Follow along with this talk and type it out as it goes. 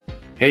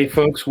Hey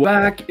folks,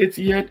 back. It's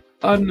yet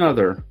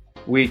another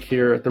week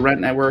here at the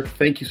Rent Network.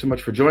 Thank you so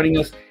much for joining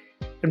us.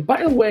 And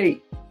by the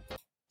way,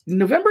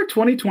 November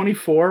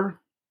 2024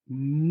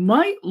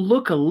 might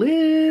look a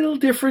little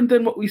different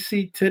than what we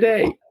see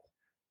today.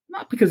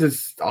 Not because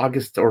it's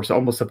August or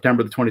almost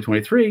September of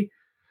 2023,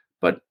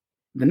 but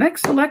the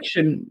next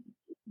election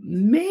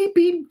may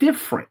be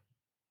different.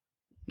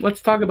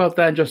 Let's talk about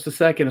that in just a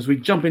second as we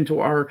jump into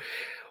our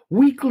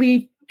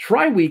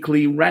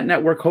tri-weekly Rent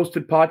Network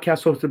hosted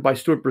podcast hosted by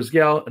Stuart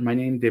Brisgell and my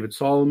name, David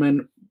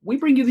Solomon. We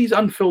bring you these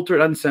unfiltered,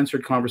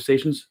 uncensored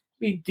conversations.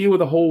 We deal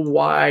with a whole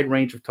wide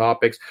range of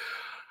topics.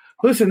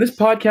 Listen, this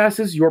podcast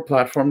is your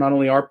platform, not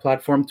only our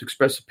platform, to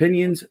express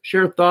opinions,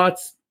 share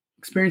thoughts,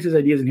 experiences,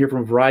 ideas, and hear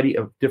from a variety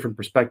of different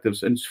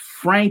perspectives. And it's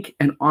frank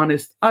and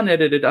honest,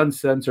 unedited,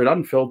 uncensored,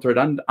 unfiltered,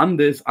 on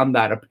this, on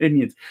that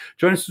opinions.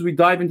 Join us as we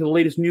dive into the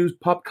latest news,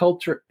 pop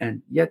culture,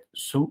 and yet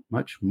so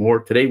much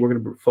more. Today, we're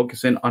going to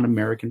focus in on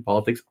American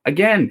politics.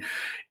 Again,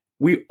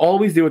 we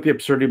always deal with the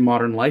absurdity of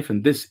modern life,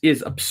 and this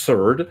is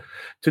absurd.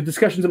 To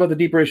discussions about the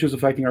deeper issues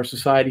affecting our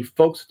society,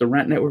 folks, at the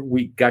Rent Network,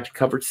 we got you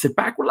covered. Sit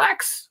back,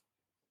 relax,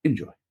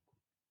 enjoy.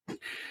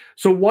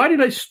 So why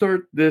did I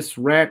start this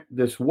rant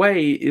this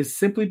way is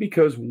simply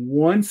because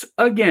once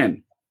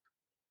again,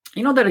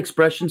 you know that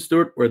expression,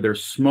 Stuart, where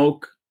there's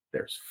smoke,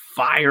 there's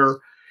fire.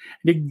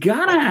 You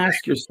gotta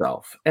ask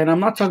yourself, and I'm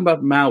not talking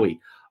about Maui,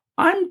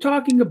 I'm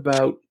talking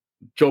about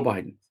Joe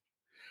Biden.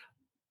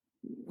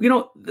 You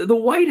know, the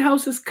White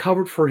House is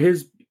covered for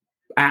his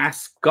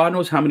ass God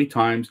knows how many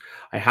times.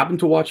 I happened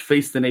to watch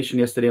Face the Nation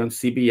yesterday on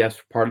CBS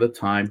for part of the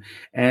time,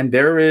 and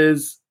there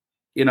is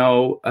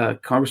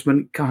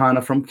Congressman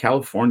Kahana from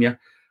California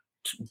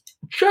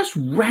just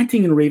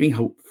ranting and raving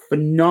how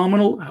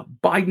phenomenal how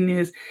Biden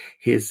is,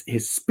 his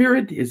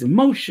spirit, his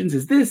emotions,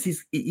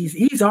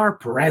 he's our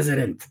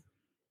president.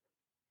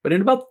 But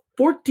in about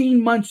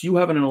 14 months, you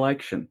have an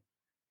election.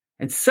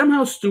 And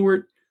somehow,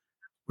 Stuart,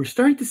 we're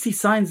starting to see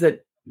signs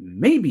that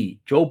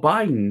maybe Joe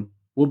Biden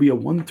will be a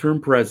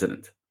one-term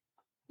president.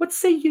 What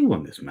say you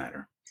on this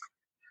matter?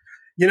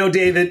 You know,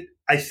 David,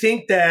 I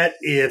think that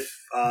if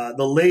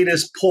the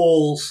latest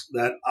polls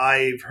that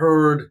I've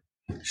heard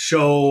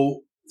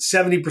show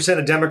 70%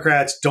 of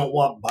Democrats don't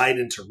want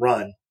Biden to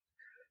run,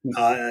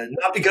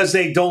 not because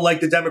they don't like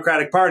the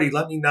Democratic Party.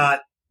 Let me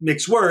not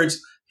mix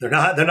words. They're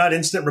not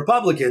instant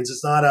Republicans.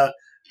 It's not a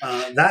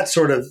that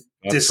sort of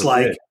God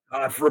dislike.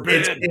 God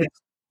forbid.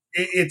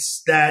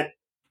 It's that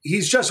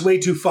he's just way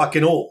too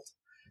fucking old,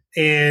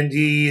 and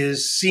he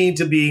is seen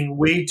to being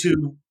way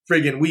too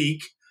friggin'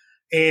 weak.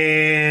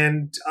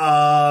 And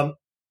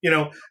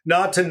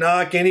not to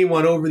knock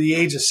anyone over the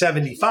age of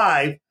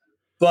 75,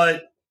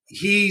 but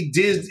he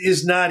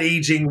is not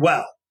aging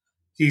well.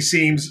 He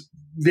seems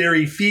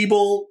very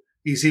feeble.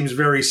 He seems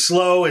very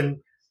slow and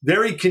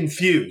very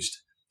confused.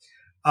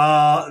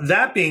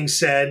 That being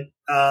said,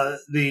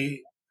 the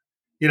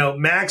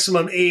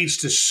maximum age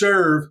to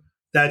serve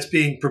that's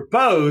being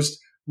proposed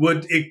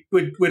would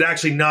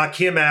actually knock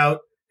him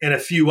out and a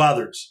few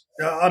others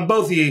on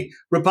both the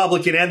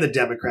Republican and the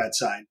Democrat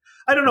side.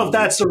 I don't know if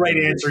that's the right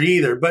answer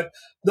either, but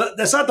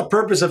that's not the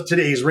purpose of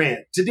today's rant.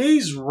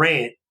 Today's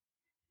rant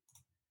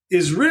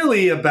is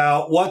really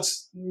about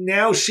what's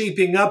now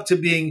shaping up to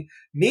being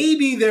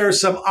maybe there are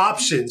some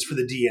options for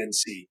the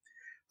DNC.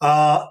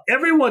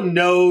 Everyone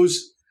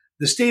knows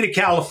the state of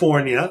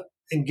California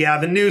and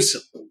Gavin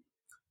Newsom,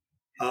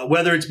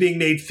 whether it's being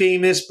made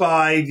famous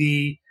by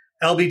the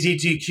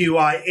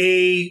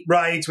LGBTQIA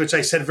rights, which I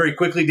said very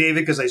quickly,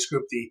 David, because I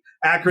screwed up the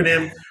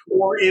acronym,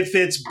 or if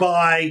it's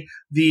by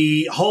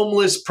the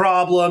homeless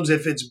problems,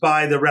 if it's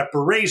by the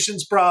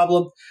reparations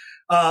problem.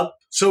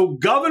 So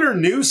Gavin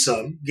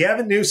Newsom,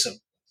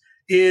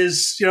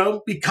 is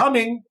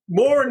becoming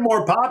more and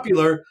more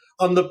popular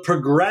on the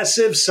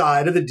progressive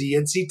side of the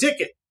DNC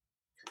ticket.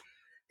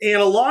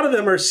 And a lot of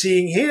them are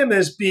seeing him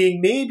as being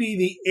maybe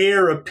the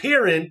heir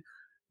apparent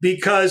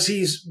because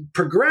he's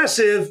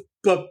progressive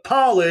but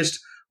polished,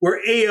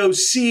 where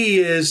AOC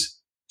is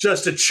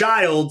just a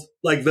child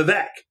like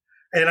Vivek.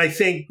 And I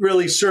think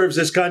really serves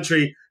this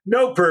country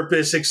no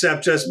purpose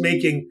except just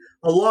making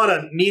a lot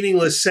of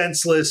meaningless,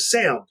 senseless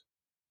sound.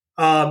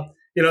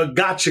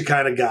 Gotcha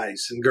kind of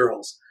guys and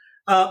girls.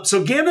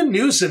 So Gavin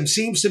Newsom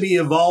seems to be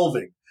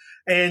evolving.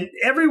 And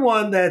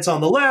everyone that's on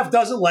the left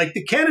doesn't like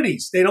the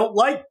Kennedys. They don't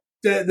like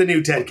the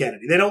new Ted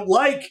Kennedy. They don't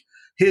like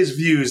his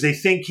views. They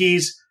think he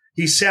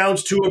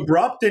sounds too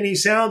abrupt and he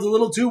sounds a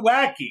little too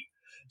wacky.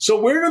 So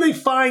where do they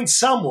find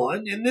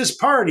someone in this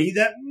party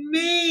that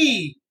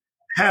may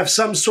have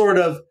some sort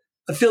of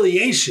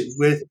affiliation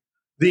with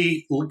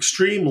the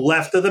extreme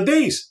left of the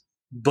base,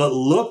 but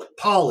look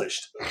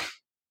polished?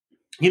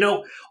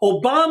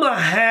 Obama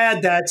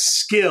had that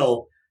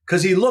skill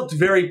because he looked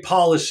very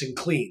polished and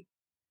clean.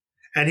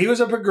 And he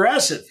was a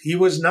progressive. He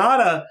wasn't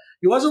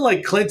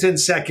like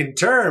Clinton's second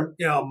term,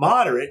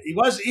 moderate.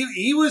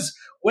 He was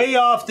way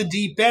off the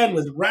deep end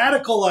with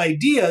radical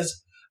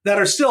ideas that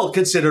are still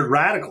considered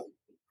radical,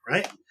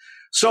 right?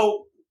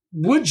 So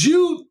would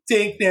you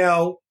think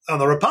now on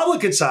the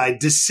Republican side,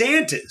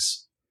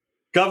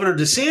 Governor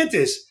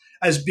DeSantis,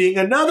 as being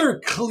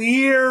another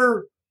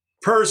clear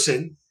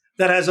person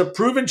that has a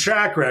proven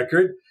track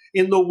record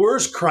in the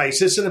worst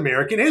crisis in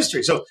American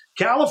history. So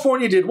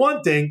California did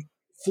one thing,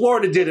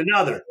 Florida did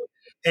another.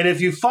 And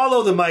if you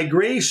follow the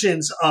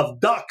migrations of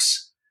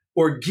ducks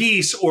or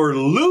geese or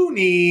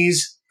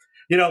loonies,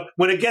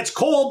 when it gets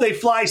cold, they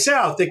fly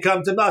south. They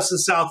come to us in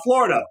South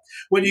Florida.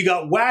 When you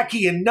got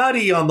wacky and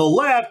nutty on the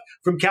left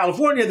from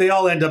California, they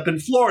all end up in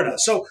Florida.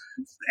 So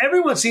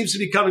everyone seems to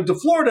be coming to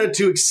Florida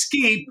to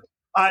escape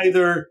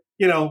either,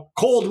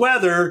 cold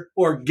weather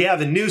or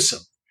Gavin Newsom.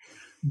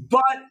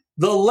 But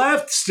the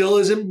left still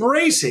is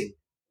embracing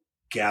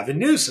Gavin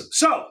Newsom.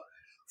 So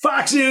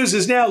Fox News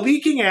is now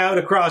leaking out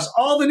across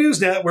all the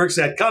news networks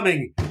that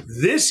coming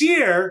this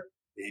year,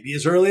 maybe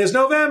as early as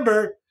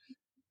November,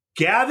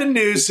 Gavin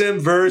Newsom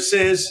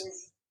versus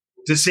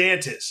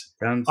DeSantis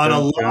on a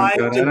live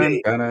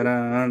debate. We don't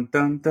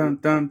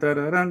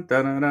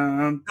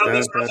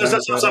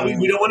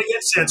want to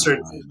get censored.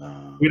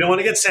 We don't want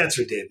to get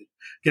censored, David.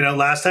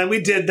 Last time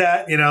we did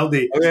that,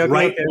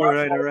 right.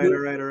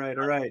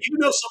 All right. Even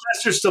though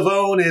Sylvester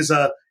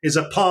Stallone is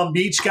a Palm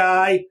Beach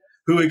guy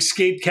who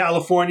escaped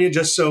California,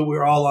 just so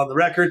we're all on the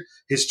record,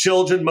 his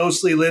children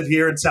mostly live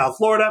here in South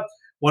Florida.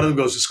 One of them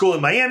goes to school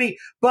in Miami.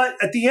 But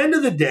at the end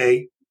of the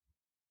day,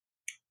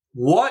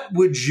 what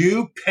would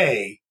you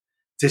pay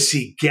to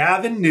see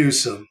Gavin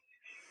Newsom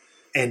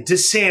and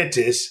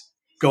DeSantis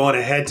go on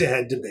a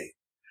head-to-head debate?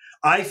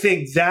 I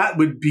think that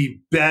would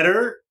be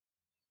better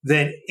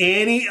than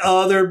any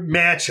other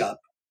matchup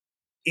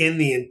in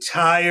the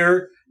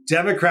entire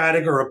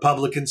Democratic or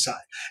Republican side.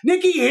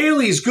 Nikki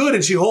Haley's good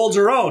and she holds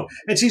her own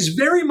and she's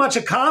very much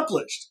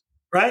accomplished,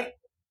 right?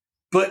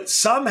 But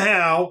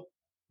somehow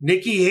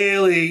Nikki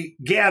Haley,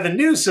 Gavin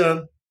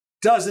Newsom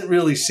doesn't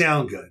really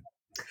sound good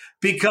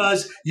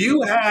because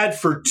you had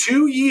for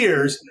 2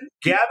 years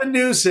Gavin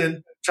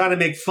Newsom trying to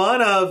make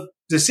fun of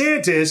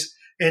DeSantis,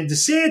 and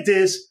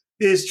DeSantis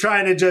is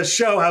trying to just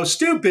show how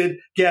stupid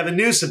Gavin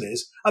Newsom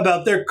is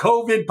about their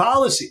COVID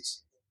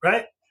policies,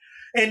 right?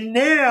 And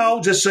now,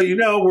 just so you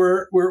know,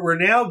 we're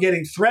now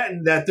getting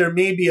threatened that there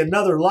may be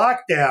another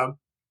lockdown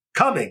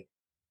coming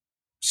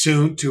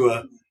soon to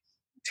a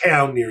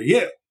town near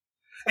you.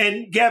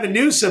 And Gavin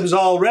Newsom's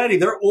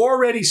they're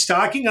already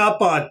stocking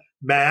up on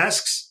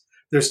masks.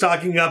 They're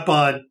stocking up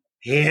on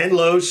hand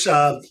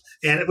lotion,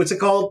 and what's it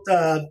called?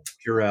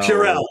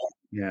 Purell.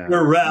 Yeah.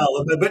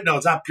 Purell. But no,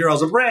 it's not Purell,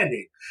 it's a brand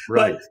name.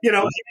 Right. But,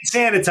 hand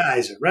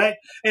sanitizer, right?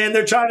 And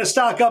they're trying to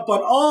stock up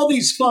on all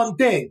these fun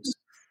things,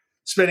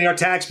 spending our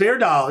taxpayer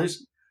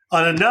dollars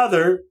on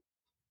another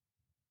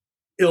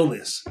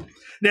illness.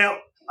 Now,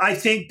 I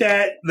think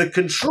that the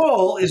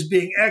control is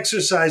being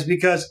exercised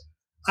because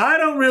I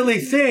don't really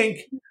think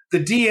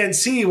the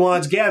DNC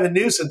wants Gavin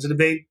Newsom to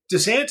debate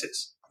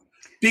DeSantis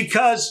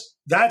because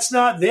that's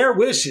not their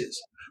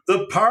wishes.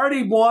 The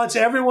party wants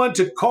everyone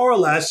to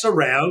coalesce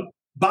around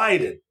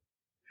Biden.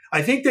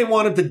 I think they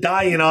want him to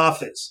die in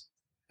office,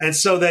 and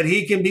so that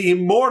he can be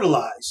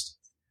immortalized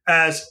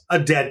as a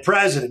dead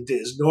president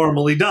is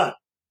normally done.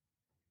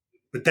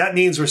 But that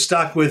means we're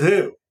stuck with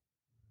who?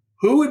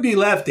 Who would be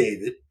left,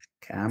 David?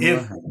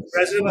 Kamala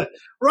President,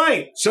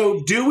 right.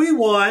 So do we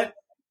want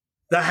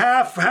the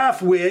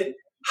half-wit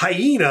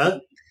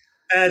hyena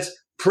as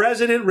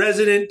president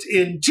resident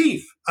in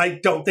chief? I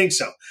don't think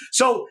so.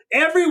 So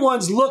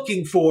everyone's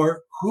looking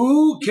for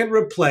who can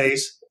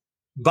replace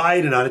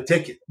Biden on a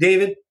ticket.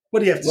 David, what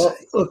do you have to say?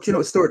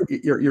 Look, Stuart,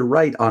 you're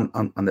right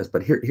on this,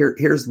 but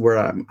here's where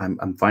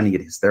I'm finding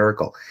it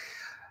hysterical.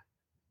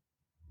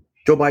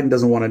 Joe Biden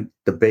doesn't want to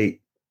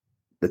debate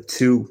the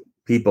two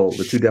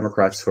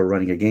Democrats who are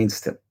running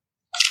against him,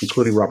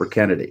 including Robert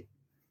Kennedy.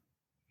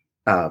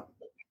 The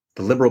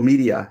liberal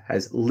media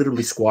has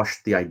literally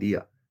squashed the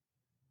idea.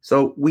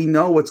 So we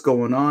know what's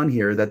going on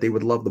here, that they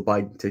would love the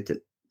Biden ticket.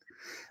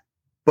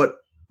 But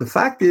the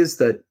fact is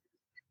that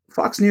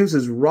Fox News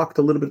has rocked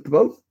a little bit the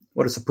boat.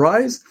 What a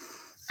surprise.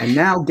 And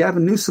now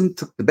Gavin Newsom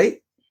took the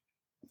bait.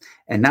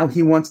 And now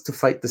he wants to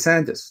fight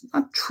DeSantis.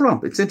 Not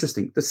Trump. It's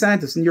interesting.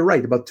 DeSantis, and you're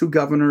right, about two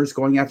governors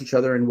going after each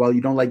other. And while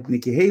you don't like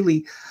Nikki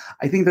Haley,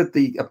 I think that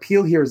the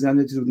appeal here is not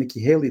to do with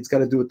Nikki Haley. It's got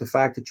to do with the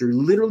fact that you're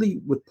literally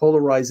with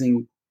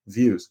polarizing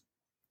views.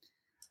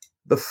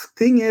 The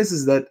thing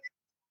is that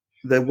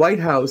the White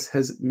House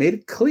has made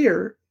it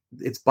clear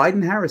it's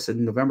Biden-Harris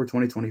in November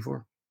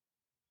 2024.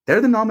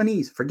 They're the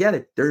nominees. Forget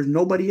it. There's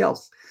nobody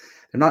else.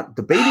 They're not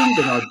debating.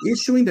 They're not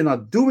issuing. They're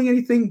not doing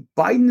anything.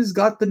 Biden has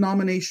got the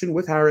nomination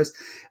with Harris,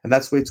 and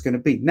that's the way it's going to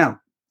be. Now,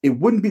 it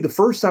wouldn't be the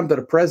first time that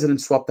a president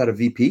swapped out a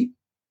VP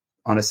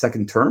on a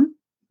second term,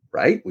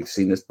 right? We've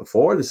seen this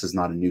before. This is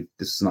not a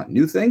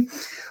new thing.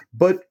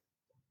 But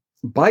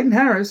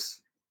Biden-Harris,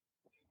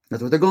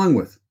 that's what they're going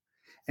with.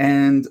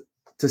 And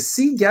to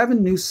see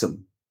Gavin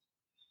Newsom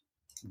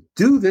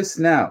do this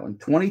now in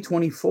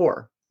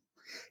 2024,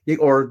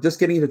 or just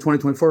getting into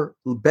 2024,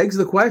 begs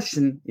the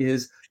question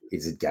is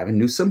it Gavin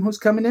Newsom who's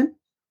coming in?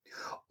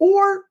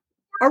 Or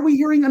are we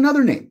hearing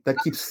another name that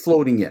keeps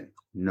floating in?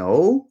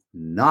 No,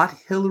 not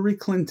Hillary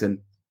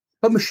Clinton,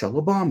 but Michelle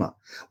Obama.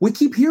 We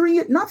keep hearing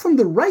it not from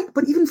the right,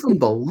 but even from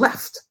the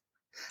left.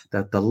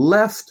 that the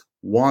left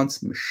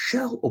wants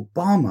Michelle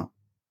Obama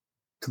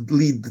to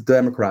lead the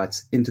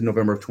Democrats into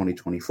November of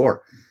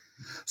 2024.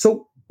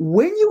 So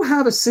when you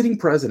have a sitting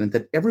president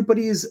that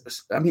everybody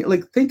is, I mean,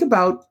 like, think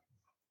about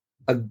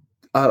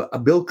a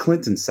Bill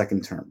Clinton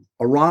second term,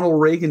 a Ronald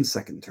Reagan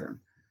second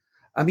term.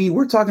 I mean,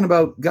 we're talking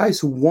about guys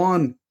who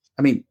won.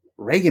 I mean,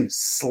 Reagan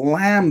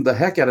slammed the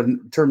heck out of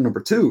term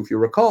number 2, if you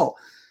recall.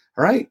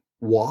 All right.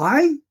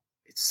 Why?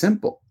 It's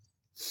simple.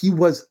 He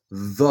was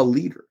the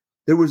leader.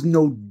 There was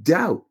no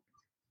doubt.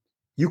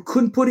 You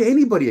couldn't put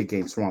anybody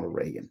against Ronald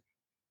Reagan.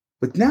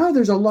 But now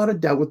there's a lot of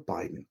doubt with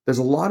Biden. There's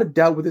a lot of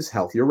doubt with his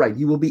health. You're right.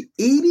 He will be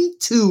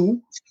 82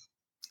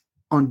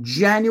 on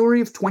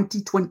January of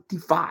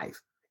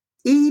 2025.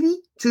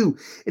 82.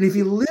 And if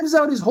he lives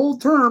out his whole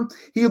term,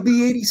 he'll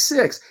be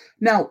 86.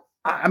 Now,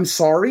 I'm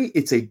sorry.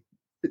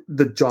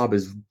 The job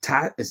is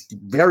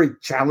very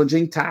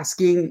challenging,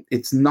 tasking.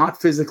 It's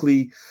not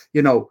physically,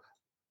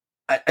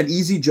 an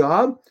easy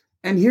job.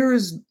 And here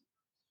is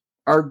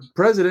our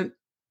president,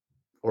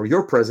 or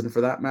your president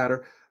for that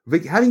matter,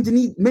 having to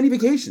need many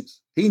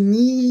vacations. He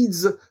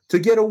needs to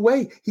get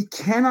away. He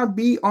cannot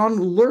be on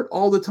alert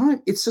all the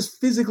time. It's just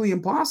physically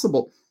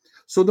impossible.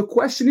 So the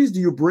question is, do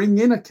you bring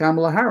in a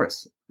Kamala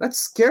Harris? That's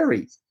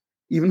scary,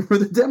 even for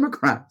the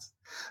Democrats.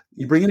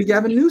 You bring in a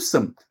Gavin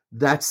Newsom.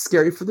 That's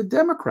scary for the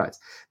Democrats.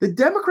 The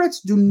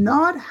Democrats do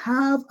not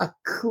have a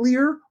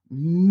clear,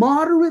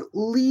 moderate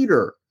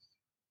leader.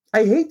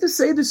 I hate to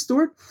say this,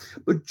 Stuart,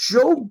 but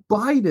Joe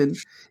Biden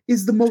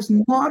is the most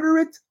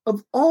moderate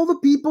of all the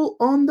people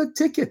on the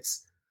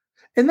tickets.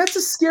 And that's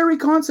a scary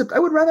concept. I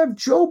would rather have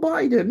Joe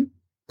Biden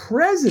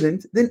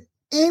president than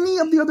any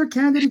of the other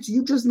candidates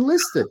you just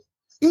listed,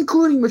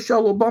 including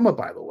Michelle Obama,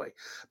 by the way,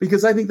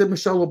 because I think that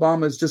Michelle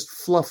Obama is just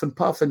fluff and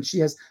puff, and she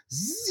has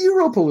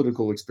zero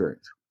political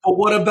experience. But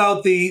what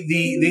about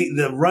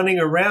the running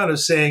around of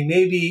saying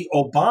maybe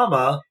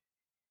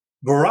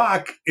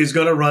Barack is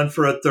going to run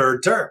for a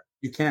third term?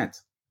 You can't.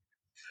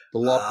 The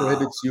law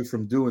prohibits you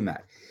from doing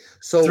that.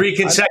 So 3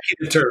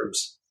 consecutive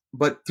terms.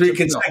 But 3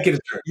 consecutive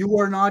terms. You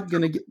are not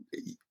going to get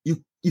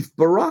you. If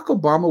Barack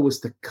Obama was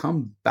to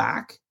come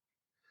back,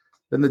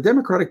 then the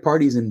Democratic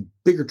Party is in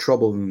bigger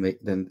trouble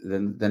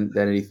than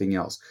anything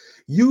else.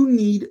 You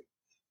need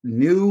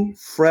new,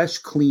 fresh,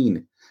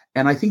 clean.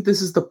 And I think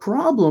this is the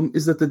problem: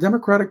 is that the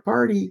Democratic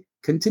Party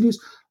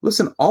continues.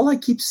 Listen, all I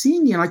keep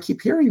seeing and I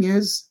keep hearing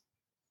is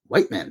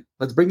white men.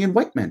 Let's bring in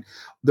white men.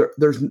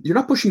 You're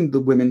not pushing the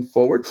women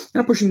forward.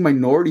 You're not pushing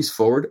minorities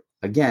forward.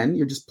 Again,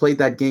 you just played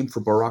that game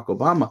for Barack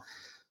Obama.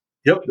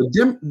 Yep.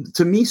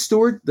 To me,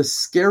 Stuart, the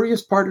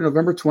scariest part of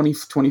November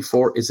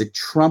 2024 is a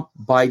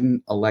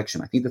Trump-Biden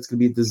election. I think that's going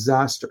to be a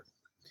disaster.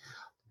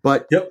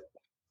 But yep.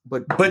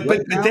 But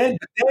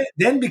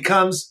then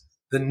becomes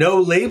the no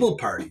label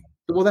party.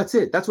 Well, that's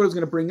it. That's what I was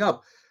going to bring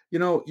up.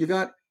 You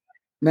got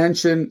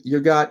Manchin, you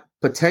got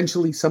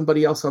potentially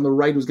somebody else on the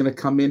right who's going to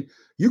come in.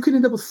 You can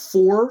end up with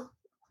 4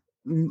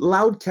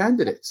 loud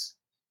candidates.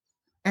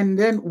 And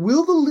then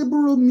will the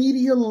liberal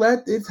media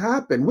let it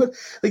happen?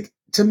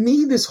 To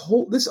me, this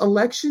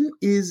election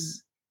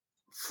is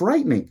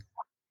frightening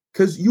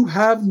because you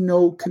have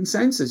no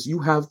consensus. You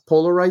have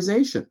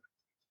polarization.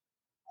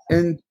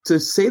 And to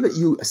say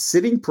that a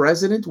sitting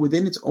president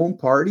within its own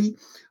party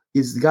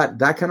is got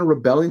that kind of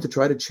rebellion to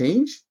try to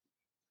change.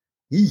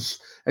 Yeesh.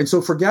 And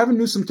so for Gavin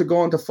Newsom to go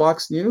onto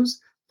Fox News,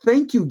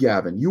 thank you,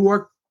 Gavin. You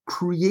are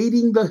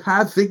creating the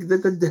havoc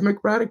that the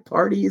Democratic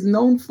Party is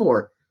known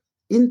for.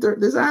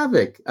 This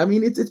havoc. I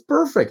mean, it's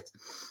perfect.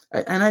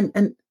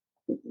 And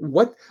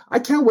what I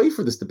can't wait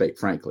for this debate,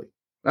 frankly.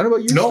 I don't know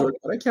about you, Stuart,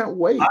 but I can't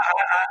wait.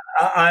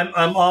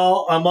 I'm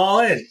all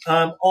in.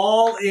 I'm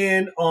all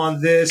in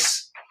on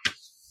this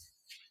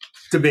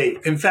debate.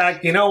 In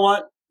fact, you know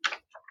what?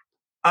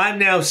 I'm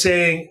now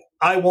saying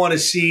I want to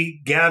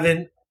see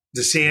Gavin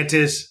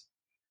DeSantis.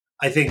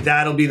 I think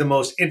that'll be the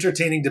most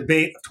entertaining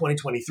debate of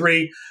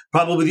 2023.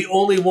 Probably the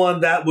only one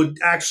that would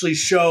actually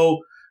show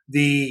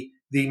the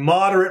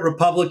moderate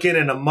Republican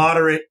and a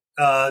moderate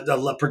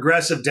the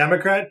progressive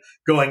Democrat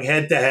going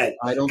head to head.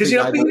 I don't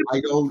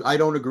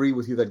agree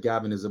with you that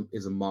Gavin is a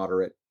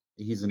moderate.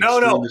 He's an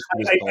extremist.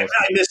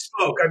 I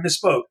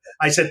misspoke.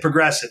 I said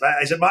progressive.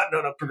 I said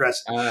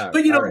progressive. But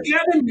right.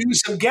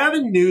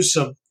 Gavin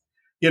Newsom,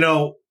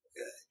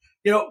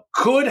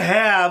 could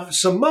have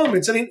some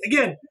moments. I mean,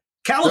 again,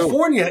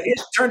 California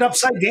is turned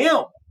upside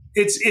down.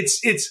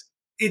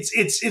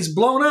 It's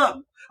blown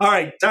up. All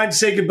right, time to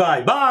say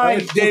goodbye. Bye,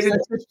 right, David.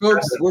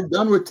 Folks, we're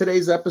done with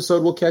today's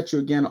episode. We'll catch you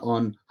again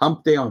on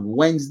Hump Day on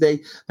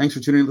Wednesday. Thanks for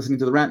tuning in and listening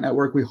to the Rant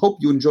Network. We hope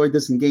you enjoyed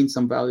this and gained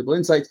some valuable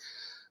insights.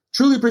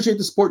 Truly appreciate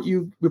the support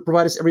you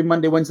provide us every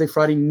Monday, Wednesday,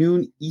 Friday,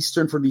 noon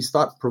Eastern for these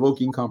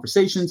thought-provoking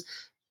conversations.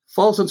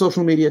 Follow us on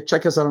social media.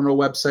 Check us out on our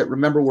website.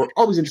 Remember, we're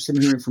always interested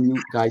in hearing from you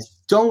guys.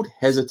 Don't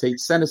hesitate.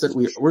 Send us it.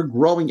 We're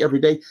growing every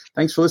day.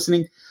 Thanks for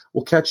listening.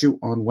 We'll catch you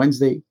on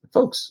Wednesday.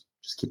 Folks,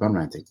 just keep on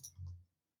ranting.